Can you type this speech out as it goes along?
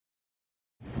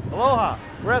Aloha!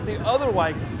 We're at the other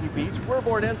Waikiki beach. We're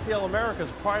aboard NCL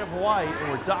America's Pride of Hawaii, and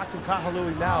we're docked in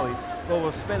Honolulu, Maui, where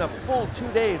we'll spend a full 2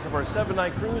 days of our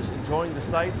 7-night cruise enjoying the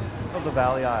sights of the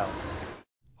Valley Isle.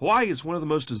 Hawaii is one of the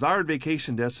most desired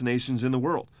vacation destinations in the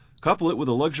world. Couple it with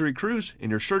a luxury cruise,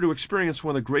 and you're sure to experience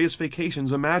one of the greatest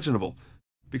vacations imaginable.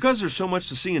 Because there's so much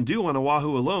to see and do on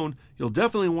Oahu alone, you'll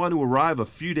definitely want to arrive a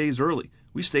few days early.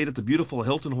 We stayed at the beautiful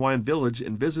Hilton Hawaiian Village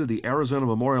and visited the Arizona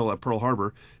Memorial at Pearl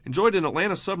Harbor, enjoyed an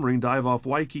Atlanta submarine dive off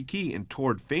Waikiki, and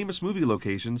toured famous movie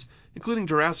locations, including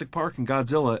Jurassic Park and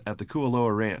Godzilla at the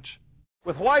Kualoa Ranch.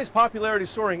 With Hawaii's popularity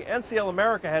soaring, NCL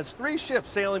America has 3 ships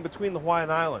sailing between the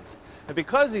Hawaiian Islands. And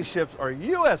because these ships are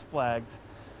U.S. flagged,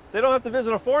 they don't have to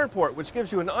visit a foreign port, which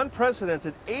gives you an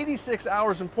unprecedented 86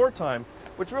 hours in port time,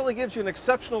 which really gives you an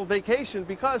exceptional vacation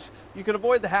because you can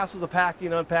avoid the hassles of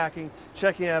packing, unpacking,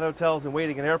 checking out hotels, and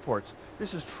waiting in airports.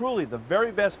 This is truly the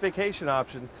very best vacation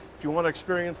option if you want to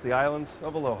experience the islands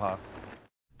of Aloha.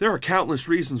 There are countless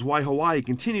reasons why Hawaii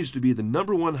continues to be the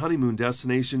 #1 honeymoon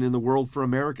destination in the world for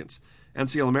Americans.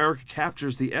 NCL America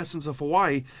captures the essence of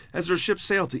Hawaii as their ships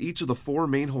sail to each of the 4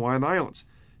 main Hawaiian islands.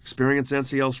 Experience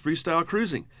NCL's freestyle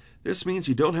cruising. This means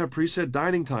you don't have preset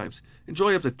dining times,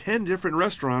 enjoy up to 10 different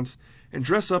restaurants, and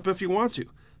dress up if you want to.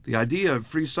 The idea of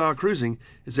freestyle cruising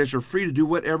is that you're free to do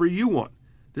whatever you want.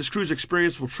 This cruise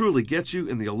experience will truly get you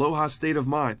in the Aloha state of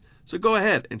mind. So go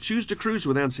ahead and choose to cruise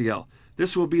with NCL.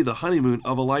 This will be the honeymoon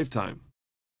of a lifetime.